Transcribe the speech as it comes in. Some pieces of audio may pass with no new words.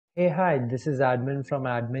Hey, hi, this is Admin from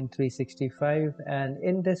Admin 365, and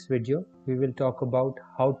in this video, we will talk about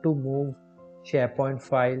how to move SharePoint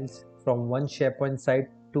files from one SharePoint site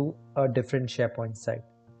to a different SharePoint site.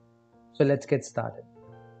 So let's get started.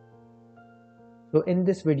 So in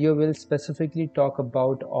this video, we'll specifically talk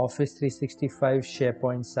about Office 365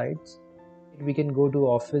 SharePoint sites. We can go to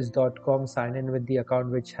office.com, sign in with the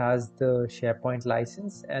account which has the SharePoint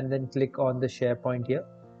license, and then click on the SharePoint here.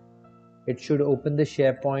 It should open the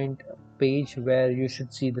SharePoint page where you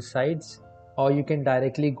should see the sites, or you can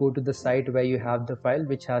directly go to the site where you have the file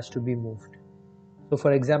which has to be moved. So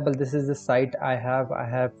for example, this is the site I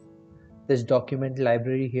have this document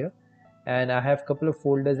library here, and I have a couple of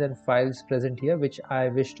folders and files present here which I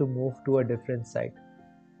wish to move to a different site.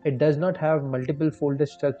 It does not have multiple folder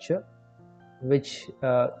structure, which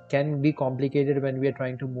can be complicated when we are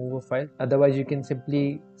trying to move a file. Otherwise, you can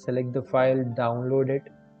simply select the file, download it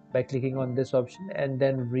by clicking on this option, and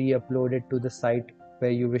then re-upload it to the site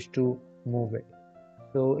where you wish to move it.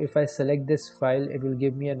 So if I select this file, it will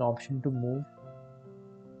give me an option to move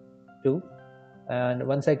to, and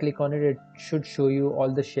once I click on it, it should show you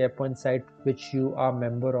all the SharePoint site which you are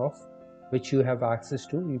member of, which you have access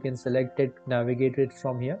to. You can select it, navigate it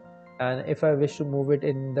from here, and if I wish to move it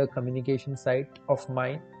in the communication site of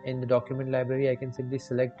mine in the document library, I can simply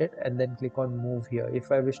select it and then click on move here.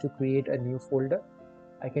 If I wish to create a new folder,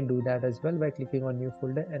 I can do that as well by clicking on new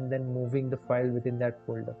folder and then moving the file within that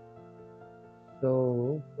folder.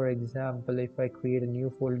 So for example, if I create a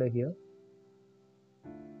new folder here,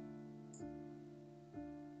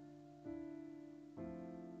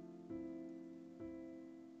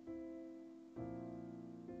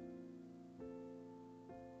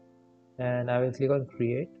 and I will click on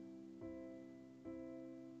create,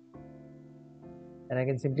 and I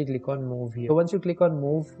can simply click on move here. So once you click on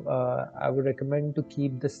move, I would recommend to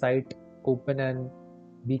keep the site open and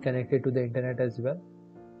be connected to the internet as well.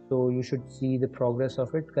 So you should see the progress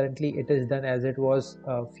of it. Currently it is done as it was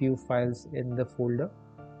a few files in the folder,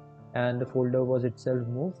 and the folder was itself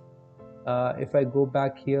moved. If I go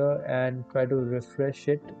back here and try to refresh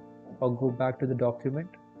it or go back to the document,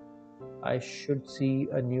 I should see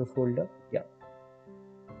a new folder. Yeah,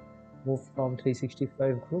 move from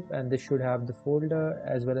 365 group, and this should have the folder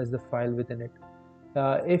as well as the file within it.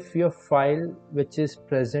 If your file which is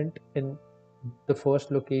present in the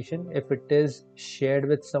first location, if it is shared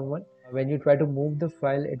with someone, when you try to move the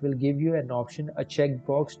file, it will give you an option, a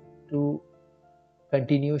checkbox, to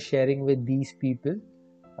continue sharing with these people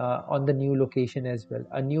on the new location as well.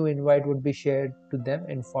 A new invite would be shared to them,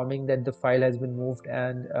 informing that the file has been moved,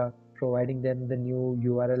 and providing them the new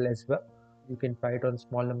URL as well. You can try it on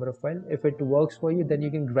small number of files. If it works for you, then you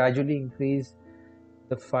can gradually increase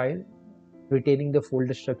the file, retaining the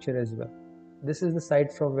folder structure as well. This is the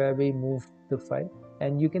site from where we moved the file,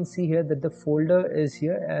 and you can see here that the folder is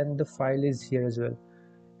here and the file is here as well,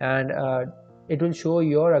 and it will show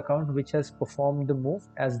your account which has performed the move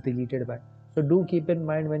as deleted by. So do keep in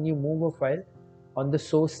mind, when you move a file on the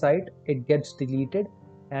source site, it gets deleted,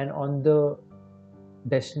 and on the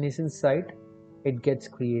destination site it gets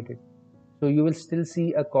created. So you will still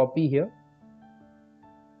see a copy here,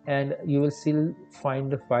 and you will still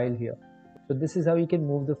find the file here. So this is how you can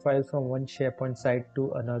move the file from one SharePoint site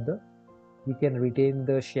to another. You can retain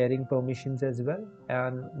the sharing permissions as well,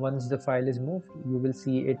 and once the file is moved, you will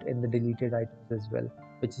see it in the deleted items as well,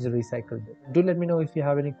 which is recycled. Do let me know if you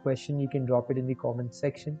have any question. You can drop it in the comment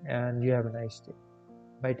section, and you have a nice day.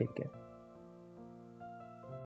 Bye, take care.